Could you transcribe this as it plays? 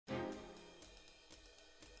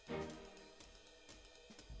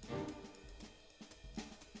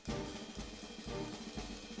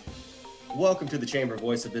Welcome to the Chamber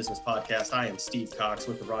Voice of Business podcast. I am Steve Cox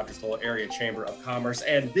with the Rogers Lowell Area Chamber of Commerce,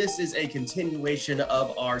 and this is a continuation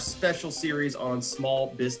of our special series on Small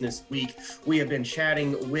Business Week. We have been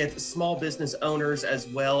chatting with small business owners as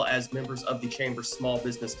well as members of the Chamber Small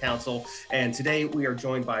Business Council, and today we are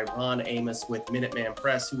joined by Ron Amos with Minuteman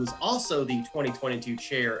Press, who is also the 2022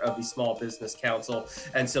 chair of the Small Business Council.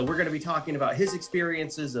 And so we're going to be talking about his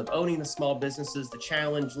experiences of owning the small businesses, the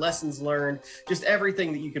challenge, lessons learned, just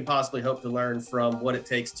everything that you can possibly hope to learn from what it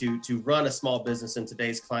takes to run a small business in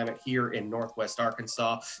today's climate here in Northwest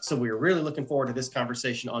Arkansas. So we are really looking forward to this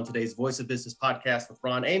conversation on today's Voice of Business podcast with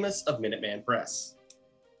Ron Amos of Minuteman Press.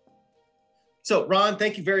 So Ron,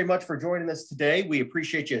 thank you very much for joining us today. We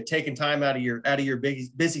appreciate you taking time out of your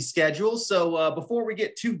busy schedule. So before we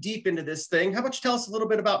get too deep into this thing, how about you tell us a little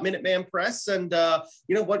bit about Minuteman Press and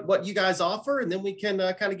what you guys offer, and then we can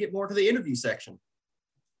kind of get more to the interview section.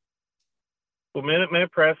 Well, Minuteman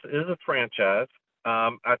Press is a franchise.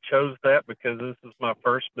 I chose that because this is my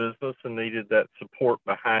first business and needed that support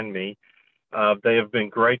behind me. They have been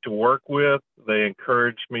great to work with. They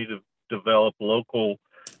encouraged me to develop local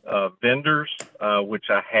vendors, which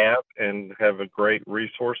I have and have a great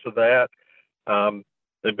resource of that.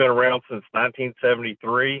 They've been around since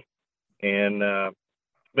 1973, and it's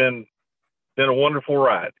been a wonderful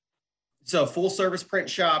ride. So full service print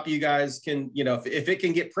shop, you guys can, if it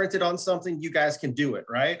can get printed on something, you guys can do it,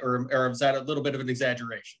 right? Or is that a little bit of an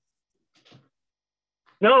exaggeration?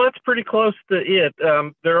 No, that's pretty close to it.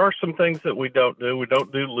 There are some things that we don't do. We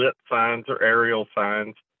don't do lit signs or aerial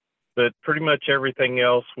signs, but pretty much everything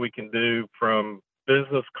else we can do, from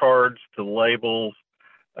business cards to labels,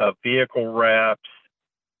 vehicle wraps.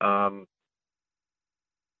 Haven't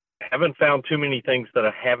found too many things that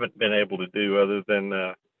I haven't been able to do other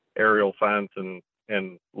than aerial signs and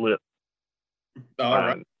lit. All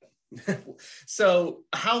right. So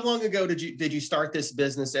how long ago did you start this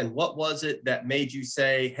business, and what was it that made you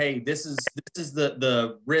say, hey, this is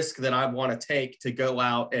the risk that I want to take to go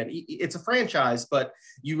out? And it's a franchise, but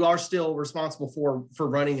you are still responsible for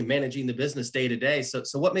running and managing the business day to day. So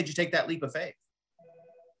what made you take that leap of faith?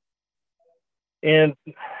 In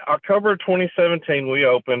October 2017, we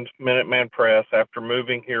opened Minuteman Press after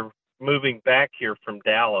moving back here from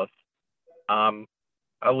Dallas.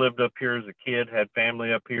 I lived up here as a kid, had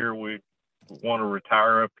family up here. We want to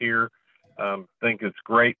retire up here. Think it's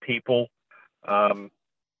great people. I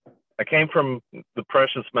came from the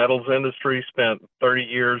precious metals industry, spent 30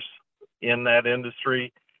 years in that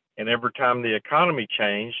industry, and every time the economy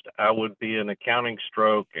changed, I would be an accounting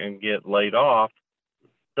stroke and get laid off.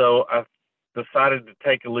 So I decided to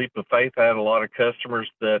take a leap of faith. I had a lot of customers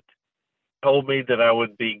that told me that I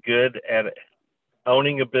would be good at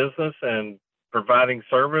owning a business and providing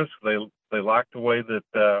service. They like the way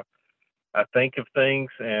that I think of things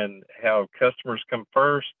and how customers come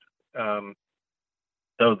first.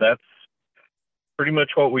 So that's pretty much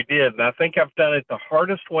what we did. And I think I've done it the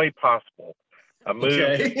hardest way possible. I moved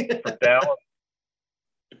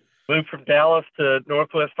from Dallas to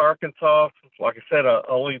Northwest Arkansas. Like I said,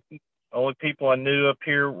 only people I knew up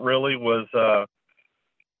here really was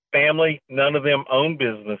family. None of them own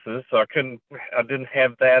businesses, so I didn't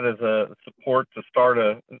have that as a support to start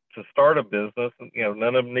a business.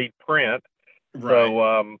 None of them need print. Right.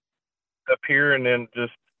 So up here, and then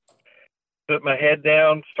just put my head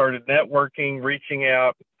down, started networking, reaching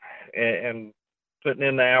out, and putting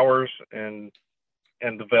in the hours and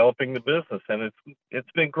developing the business. And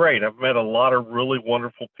it's been great. I've met a lot of really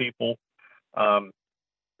wonderful people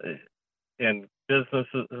in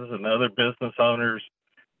businesses and other business owners.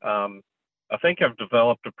 I think I've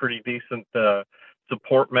developed a pretty decent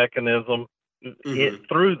support mechanism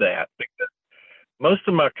through that, because most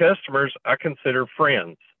of my customers I consider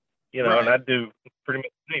friends, right. And I do pretty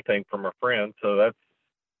much anything for my friends. So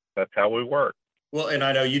that's how we work. Well, and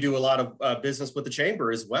I know you do a lot of business with the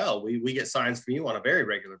chamber as well. We get signs from you on a very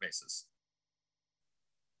regular basis.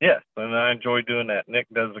 Yes, and I enjoy doing that. Nick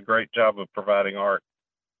does a great job of providing art.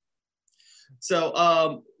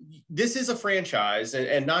 So this is a franchise,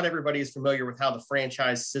 and not everybody is familiar with how the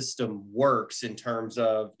franchise system works in terms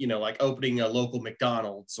of, like opening a local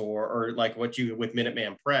McDonald's or like what you with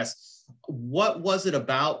Minuteman Press. What was it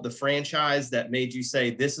about the franchise that made you say,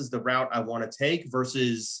 this is the route I want to take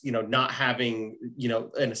versus, not having,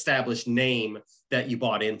 an established name that you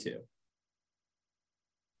bought into?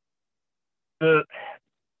 The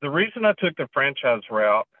reason I took the franchise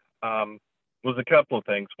route was a couple of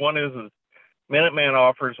things. One is Minuteman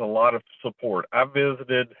offers a lot of support. I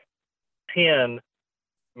visited 10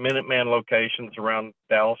 Minuteman locations around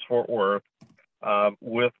Dallas-Fort Worth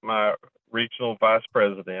with my regional vice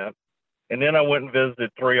president. And then I went and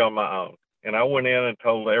visited 3 on my own. and I went in and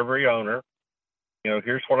told every owner,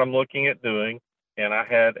 here's what I'm looking at doing. And I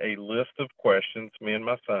had a list of questions, me and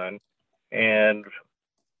my son, and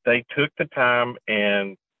they took the time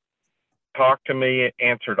and talked to me,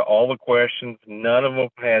 answered all the questions. None of them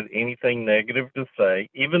had anything negative to say.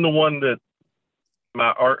 Even the one that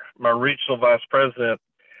my regional vice president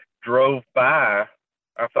drove by,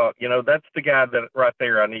 I thought, that's the guy that right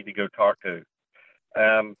there I need to go talk to.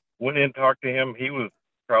 Went in and talked to him. He was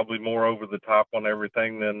probably more over the top on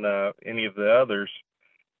everything than any of the others.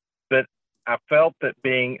 But I felt that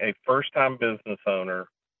being a first-time business owner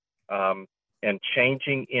and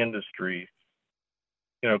changing industries,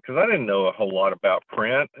 because I didn't know a whole lot about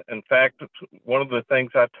print. In fact, one of the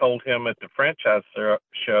things I told him at the franchise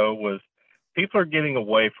show was people are getting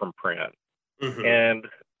away from print. Mm-hmm. And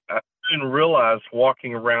I soon realized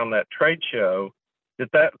walking around that trade show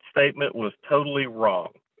that statement was totally wrong.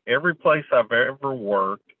 Every place I've ever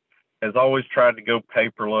worked has always tried to go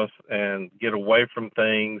paperless and get away from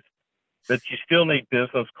things. That you still need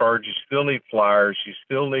business cards, you still need flyers, you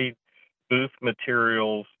still need booth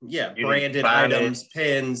materials. Yeah, branded items,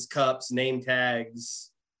 pens, cups, name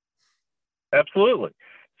tags. Absolutely.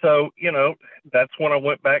 So, that's when I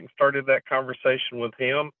went back and started that conversation with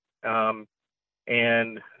him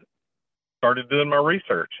and started doing my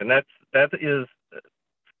research. And that is,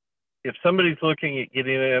 if somebody's looking at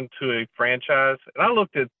getting into a franchise, and I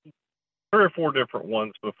looked at 3 or 4 different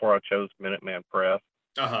ones before I chose Minuteman Press.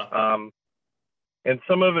 Uh-huh. And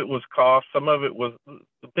some of it was cost, some of it was,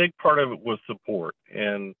 the big part of it was support.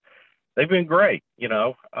 And they've been great.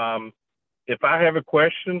 If I have a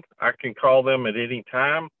question, I can call them at any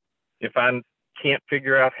time. If I can't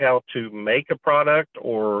figure out how to make a product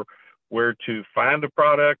or where to find a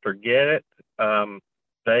product or get it,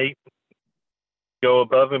 they go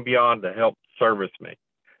above and beyond to help service me,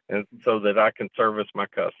 and so that I can service my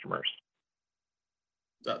customers.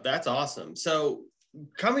 That's awesome. So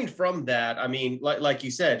coming from that, I mean, like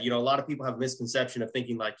you said, a lot of people have a misconception of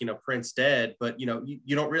thinking like, print's dead, but you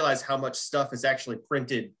don't realize how much stuff is actually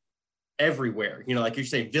printed everywhere. Like you're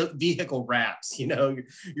saying, vehicle wraps,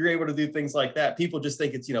 you're able to do things like that. People just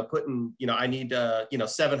think it's, putting, I need,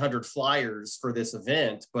 700 flyers for this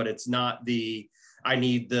event, but it's not I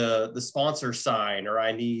need the sponsor sign, or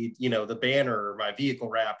I need, the banner, or my vehicle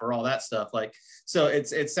wrap, or all that stuff. Like, so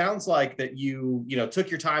it sounds like that you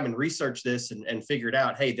took your time and researched this and figured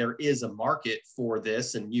out, hey, there is a market for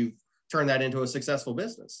this, and you've turned that into a successful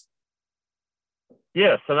business.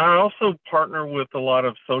 Yes, and I also partner with a lot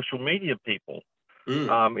of social media people.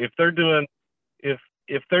 If they're doing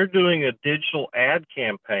a digital ad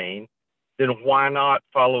campaign, then why not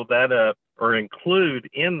follow that up or include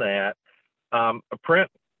in that a print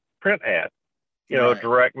ad, right. A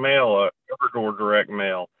direct mail, a door direct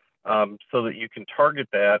mail, so that you can target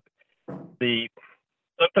that. The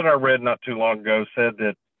stuff that I read not too long ago said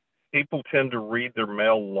that people tend to read their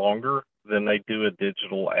mail longer than they do a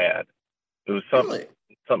digital ad. It was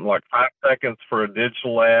something like 5 seconds for a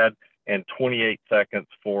digital ad and 28 seconds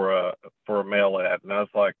for a mail ad. And I was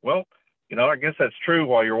like, well, I guess that's true.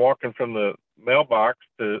 While you're walking from the mailbox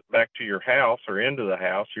back to your house or into the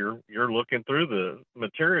house, you're looking through the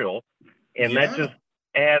material, and that just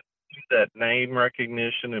adds to that name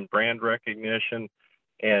recognition and brand recognition,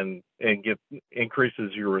 and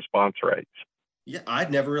increases your response rates. Yeah,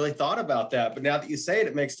 I'd never really thought about that, but now that you say it,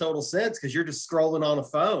 it makes total sense, because you're just scrolling on a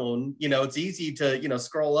phone. It's easy to,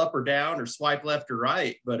 scroll up or down or swipe left or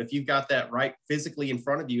right. But if you've got that right physically in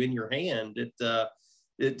front of you in your hand,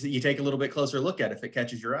 you take a little bit closer look at it if it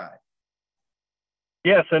catches your eye.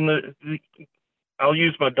 Yes, and I'll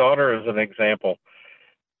use my daughter as an example.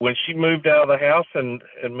 When she moved out of the house and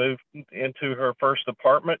moved into her first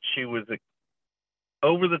apartment, she was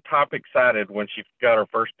over the top excited when she got her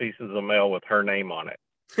first pieces of mail with her name on it.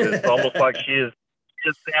 It's almost like she is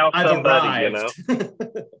just now somebody,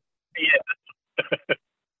 Yeah.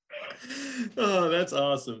 Oh, that's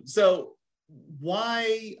awesome. So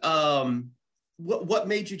why, what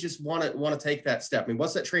made you just want to take that step? I mean,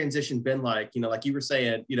 what's that transition been like? Like you were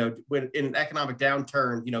saying, when in an economic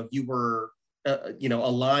downturn, you were, a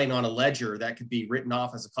line on a ledger that could be written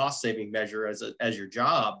off as a cost saving measure as your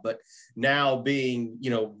job. But now being,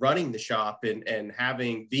 running the shop and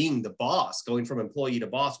being the boss, going from employee to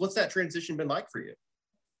boss, what's that transition been like for you?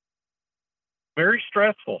 Very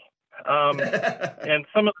stressful. And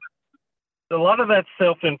a lot of that's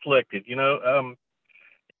self-inflicted,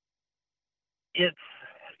 it's,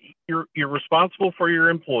 you're responsible for your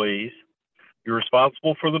employees, you're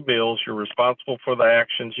responsible for the bills, you're responsible for the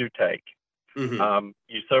actions you take. Mm-hmm.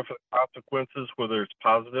 You suffer the consequences, whether it's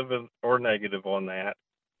positive or negative on that.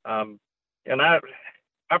 And I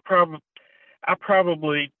probably, I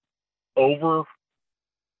probably over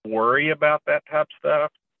worry about that type of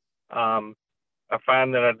stuff. I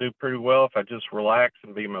find that I do pretty well if I just relax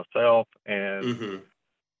and be myself and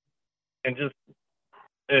just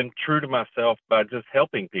and true to myself by just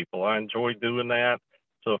helping people. I enjoy doing that.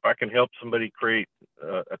 So if I can help somebody create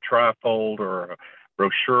a trifold or a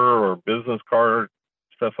brochure or a business card,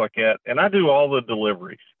 stuff like that, and I do all the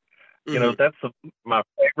deliveries. You know, that's my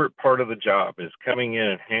favorite part of the job is coming in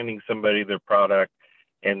and handing somebody their product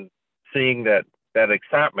and seeing that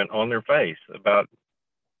excitement on their face about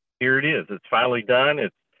here it is. It's finally done.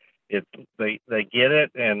 They get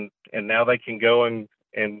it and now they can go and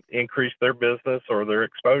increase their business or their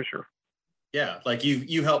exposure. Yeah, like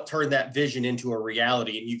you help turn that vision into a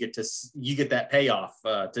reality, and you get that payoff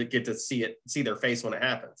to get to see their face when it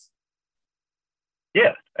happens.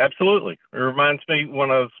 Yeah, absolutely. It reminds me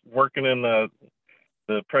when I was working in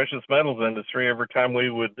the precious metals industry. Every time we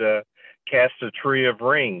would cast a tree of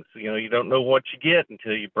rings, you know, you don't know what you get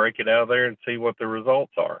until you break it out of there and see what the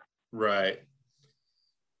results are. Right.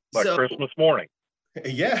 Like Christmas morning.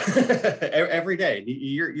 Yeah, every day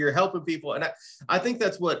you're helping people, and I think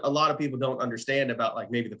that's what a lot of people don't understand about, like,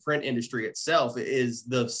 maybe the print industry itself, is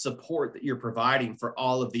the support that you're providing for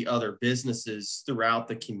all of the other businesses throughout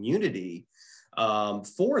the community.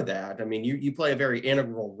 For that, I mean, you play a very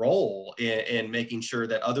integral role in making sure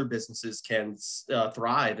that other businesses can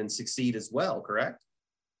thrive and succeed as well. Correct?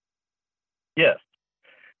 Yes,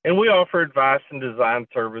 and we offer advice and design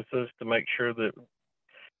services to make sure that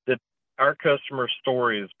our customer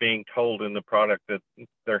story is being told in the product that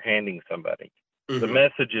they're handing somebody. The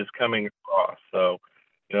message is coming across. So,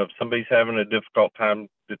 you know, if somebody's having a difficult time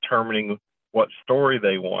determining what story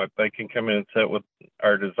they want, they can come in and sit with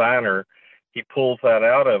our designer. He pulls that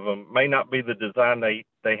out of them. May not be the design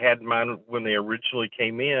they had in mind when they originally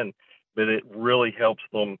came in, but it really helps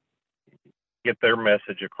them get their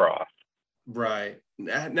message across. Right.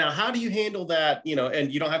 Now, how do you handle that? You know,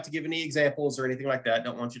 and you don't have to give any examples or anything like that.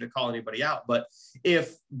 Don't want you to call anybody out. But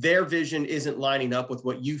if their vision isn't lining up with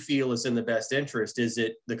what you feel is in the best interest, is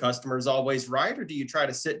it the customer's always right? Or do you try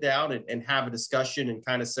to sit down and have a discussion and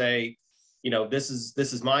kind of say, you know, this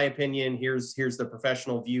is my opinion. Here's the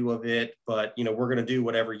professional view of it. But, you know, we're going to do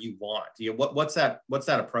whatever you want. You know, what's that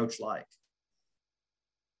approach like?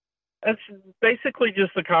 That's basically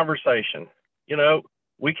just a conversation. You know,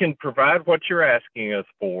 we can provide what you're asking us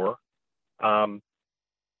for,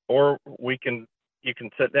 or you can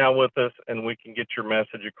sit down with us and we can get your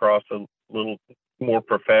message across a little more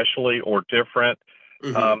professionally or different.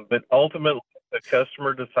 But ultimately, the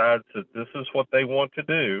customer decides that this is what they want to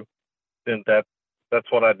do, then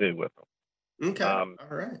that's what I do with them. Okay. All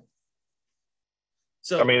right.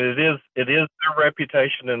 So, I mean, it is their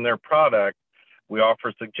reputation and their product. We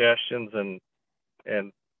offer suggestions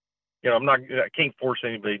and you know, I can't force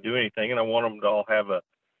anybody to do anything, and I want them to all have a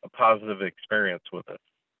positive experience with it.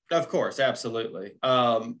 Of course, absolutely.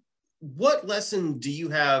 What lesson do you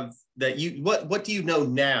have that what do you know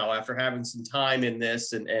now after having some time in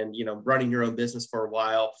this and you know, running your own business for a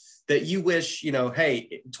while, that you wish, you know,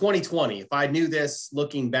 hey, 2020, if I knew this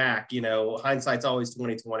looking back, you know, hindsight's always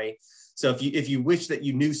 2020. So if you wish that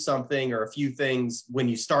you knew something or a few things when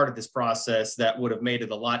you started this process that would have made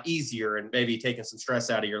it a lot easier and maybe taken some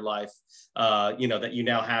stress out of your life, you know, that you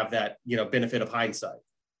now have that, you know, benefit of hindsight.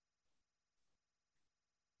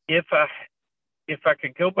 If I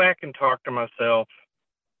could go back and talk to myself,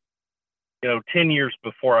 you know, 10 years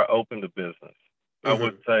before I opened a business, I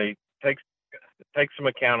would say take some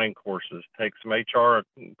accounting courses, take some HR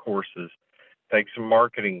courses, take some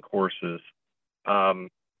marketing courses.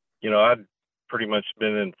 You know, I'd pretty much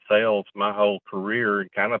been in sales my whole career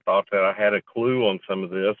and kind of thought that I had a clue on some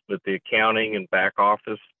of this, but the accounting and back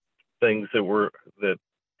office things that were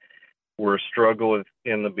a struggle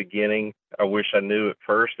in the beginning, I wish I knew at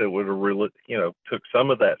first. It would have really, you know, took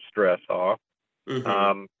some of that stress off.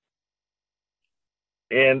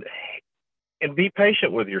 And be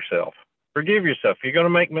patient with yourself. Forgive yourself. You're going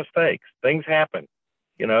to make mistakes. Things happen.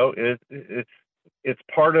 You know, it's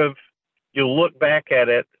part of. You'll look back at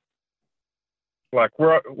it like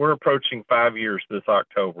we're approaching 5 years this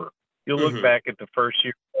October. You'll look back at the first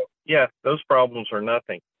year. Yeah, those problems are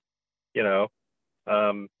nothing. You know,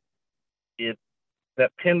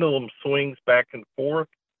 that pendulum swings back and forth.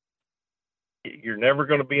 You're never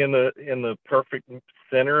going to be in the perfect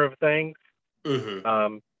center of things.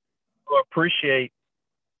 So appreciate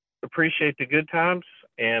the good times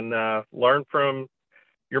and learn from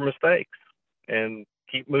your mistakes and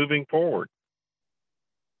keep moving forward.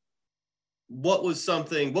 What was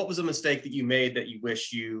a mistake that you made that you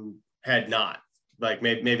wish you had not Like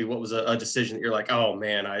maybe what was a decision that you're like, oh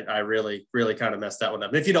man, I really, really kind of messed that one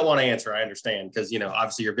up. And if you don't want to answer, I understand, because,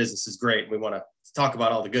 obviously your business is great. And we want to talk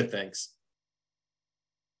about all the good things.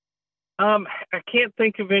 I can't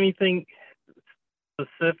think of anything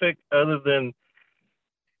specific other than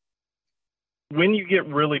when you get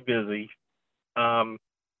really busy,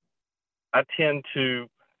 I tend to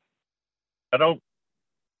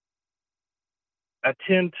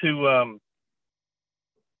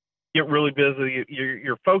get really busy.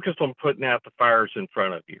 You're focused on putting out the fires in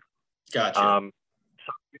front of you. Gotcha.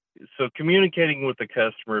 So communicating with the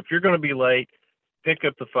customer, if you're going to be late, pick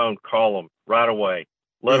up the phone, call them right away.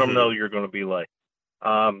 Let them know you're going to be late.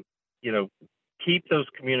 Keep those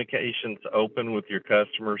communications open with your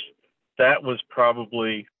customers. That was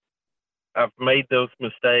probably, I've made those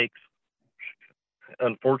mistakes.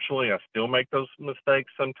 Unfortunately, I still make those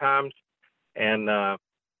mistakes sometimes. And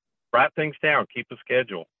write things down, keep a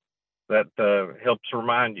schedule. That helps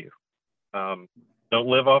remind you. Don't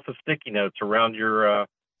live off of sticky notes around your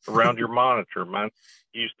monitor. Mine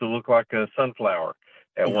used to look like a sunflower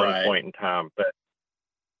at one point in time, but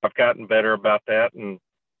I've gotten better about that and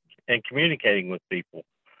communicating with people.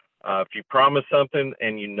 If you promise something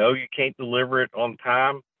and you can't deliver it on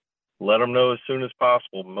time, let them know as soon as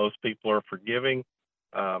possible. Most people are forgiving.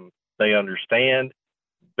 They understand.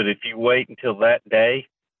 But if you wait until that day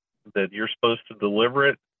that you're supposed to deliver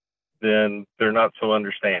it, then they're not so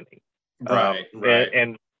understanding. Right.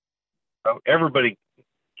 And everybody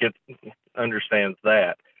understands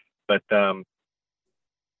that. But,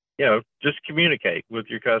 just communicate with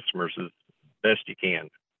your customers as best you can.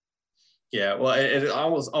 Yeah, well, it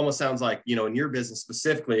almost sounds like, in your business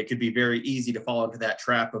specifically, it could be very easy to fall into that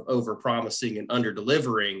trap of over-promising and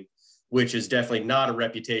under-delivering, which is definitely not a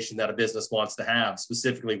reputation that a business wants to have,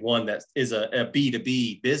 specifically one that is a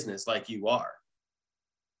B2B business like you are.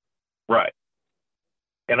 Right.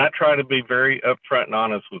 And I try to be very upfront and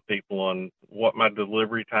honest with people on what my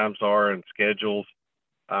delivery times are and schedules.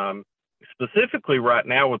 Specifically right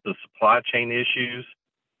now with the supply chain issues,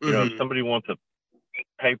 if somebody wants a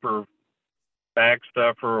paper bag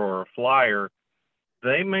stuffer or a flyer,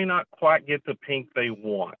 they may not quite get the pink they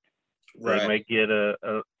want. Right. They may get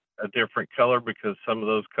a different color because some of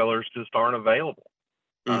those colors just aren't available.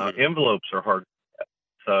 Envelopes are hard to get.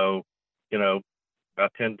 So, I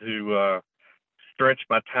tend to stretch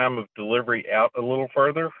my time of delivery out a little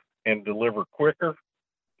further and deliver quicker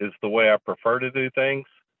is the way I prefer to do things.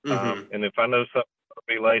 And if I know something's going to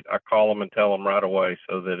be late, I call them and tell them right away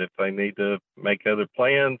so that if they need to make other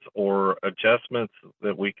plans or adjustments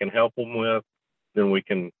that we can help them with, then we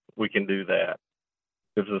can do that.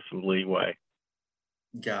 Gives us some leeway.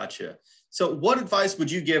 Gotcha. So what advice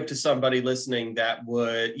would you give to somebody listening that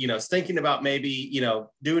would, is thinking about maybe,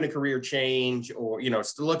 doing a career change or,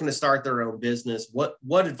 still looking to start their own business?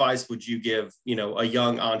 What advice would you give, a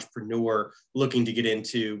young entrepreneur looking to get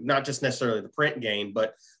into not just necessarily the print game,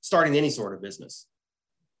 but starting any sort of business?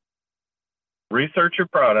 Research your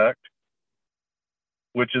product,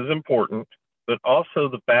 which is important, but also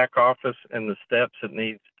the back office and the steps it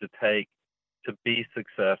needs to take to be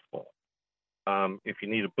successful. If you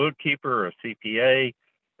need a bookkeeper or a CPA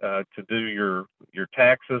to do your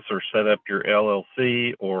taxes or set up your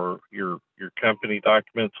LLC or your company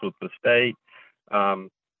documents with the state,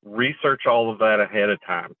 research all of that ahead of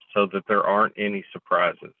time so that there aren't any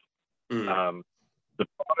surprises. The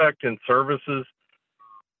product and services,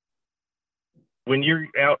 when you're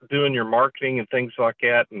out doing your marketing and things like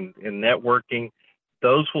that and networking,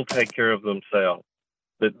 those will take care of themselves.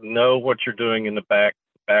 But know what you're doing in the back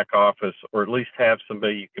office, or at least have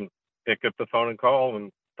somebody you can pick up the phone and call and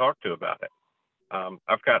talk to about it.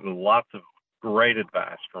 I've gotten lots of great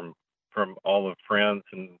advice from all the friends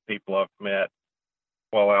and people I've met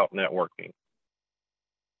while out networking.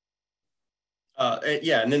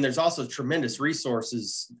 And then there's also tremendous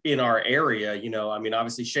resources in our area.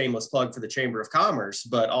 Obviously shameless plug for the Chamber of Commerce,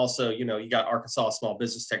 but also, you got Arkansas Small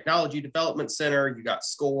Business Technology Development Center, you got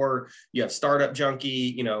SCORE, you have Startup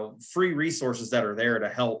Junkie, free resources that are there to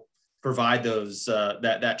help provide those,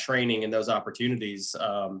 that training and those opportunities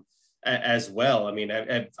as well.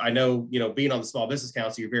 I know, being on the Small Business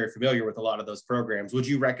Council, you're very familiar with a lot of those programs. Would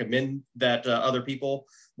you recommend that other people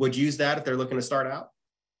would use that if they're looking to start out?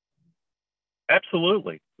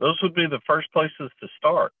 Absolutely. Those would be the first places to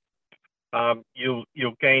start.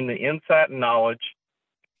 You'll gain the insight and knowledge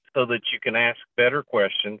so that you can ask better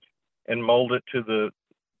questions and mold it to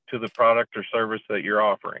the product or service that you're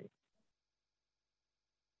offering.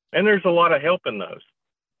 And there's a lot of help in those.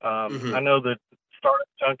 I know that Startup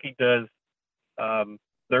Junkie does,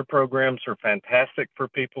 their programs are fantastic for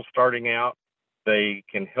people starting out. They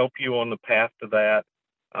can help you on the path to that.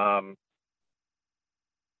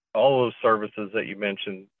 All those services that you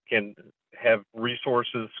mentioned can have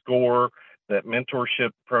resources. SCORE, that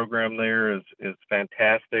mentorship program there is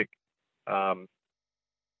fantastic.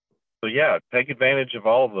 So yeah, take advantage of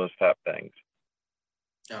all of those type things.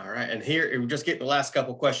 All right. And here, we're just getting the last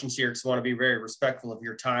couple of questions here because I want to be very respectful of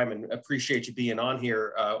your time and appreciate you being on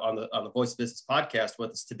here on the Voice of Business podcast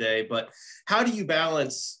with us today. But how do you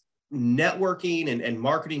balance networking and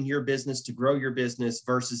marketing your business to grow your business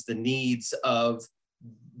versus the needs of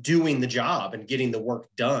doing the job and getting the work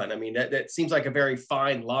done? I mean, that seems like a very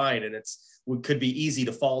fine line, and it could be easy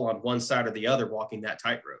to fall on one side or the other walking that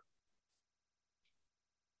tightrope.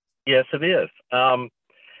 Yes, it is.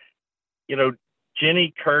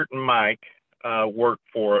 Jenny, Kurt, and Mike work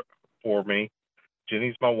for me.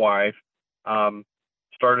 Jenny's my wife.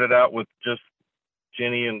 Started out with just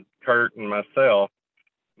Jenny and Kurt and myself,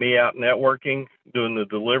 me out networking, doing the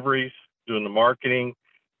deliveries, doing the marketing,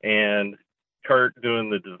 and Kurt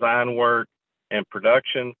doing the design work and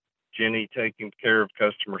production, Jenny taking care of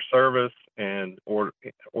customer service and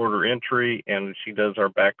order entry, and she does our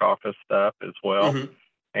back office stuff as well. Mm-hmm.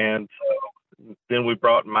 And so then we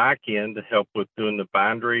brought Mike in to help with doing the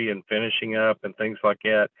bindery and finishing up and things like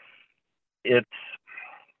that. It's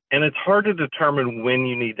hard to determine when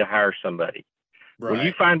you need to hire somebody. Right. When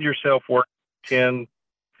you find yourself working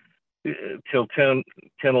till 10,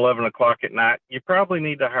 11 o'clock at night, you probably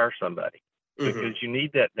need to hire somebody. Mm-hmm. Because you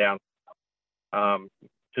need that down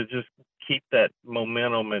to just keep that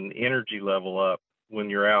momentum and energy level up when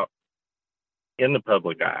you're out in the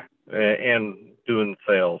public eye and doing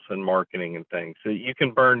sales and marketing and things. So you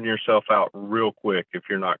can burn yourself out real quick if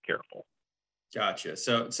you're not careful. Gotcha.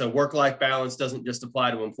 So work-life balance doesn't just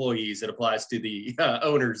apply to employees; it applies to the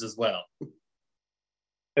owners as well.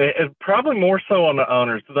 It probably more so on the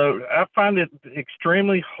owners, though. I find it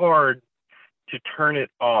extremely hard to turn it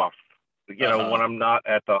off. When I'm not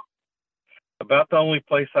about the only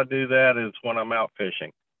place I do that is when I'm out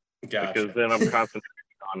fishing. Gotcha. Because then I'm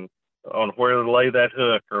concentrating on where to lay that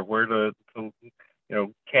hook or where to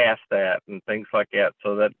cast that and things like that.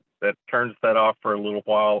 So that turns that off for a little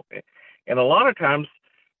while. And a lot of times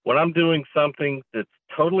when I'm doing something that's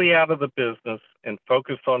totally out of the business and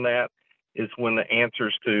focused on that is when the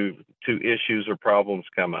answers to issues or problems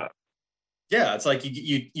come up. Yeah, it's like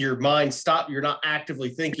your mind stop. You're not actively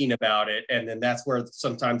thinking about it, and then that's where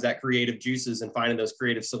sometimes that creative juices and finding those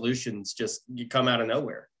creative solutions you come out of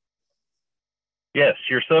nowhere. Yes,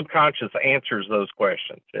 your subconscious answers those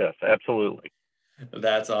questions. Yes, absolutely.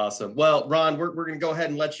 That's awesome. Well, Ron, we're going to go ahead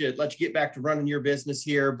and let you get back to running your business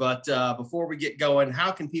here. But before we get going,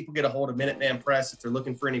 how can people get a hold of Minuteman Press if they're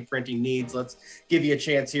looking for any printing needs? Let's give you a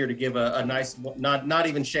chance here to give a nice, not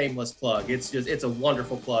even shameless plug. It's a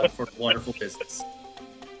wonderful plug for a wonderful business.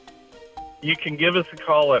 You can give us a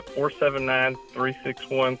call at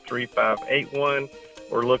 479-361-3581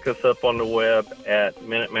 or look us up on the web at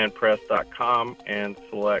minutemanpress.com and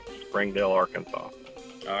select Springdale, Arkansas.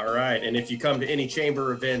 All right. And if you come to any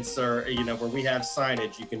chamber events or, where we have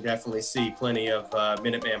signage, you can definitely see plenty of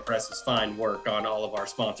Minuteman Press's fine work on all of our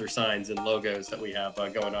sponsor signs and logos that we have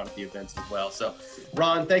going on at the events as well. So,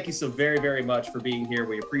 Ron, thank you so very, very much for being here.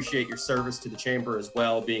 We appreciate your service to the chamber as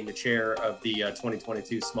well, being the chair of the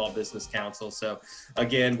 2022 Small Business Council. So,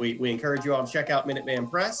 again, we encourage you all to check out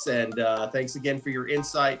Minuteman Press. And thanks again for your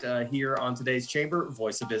insight here on today's Chamber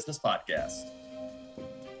Voice of Business podcast.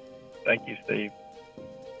 Thank you, Steve.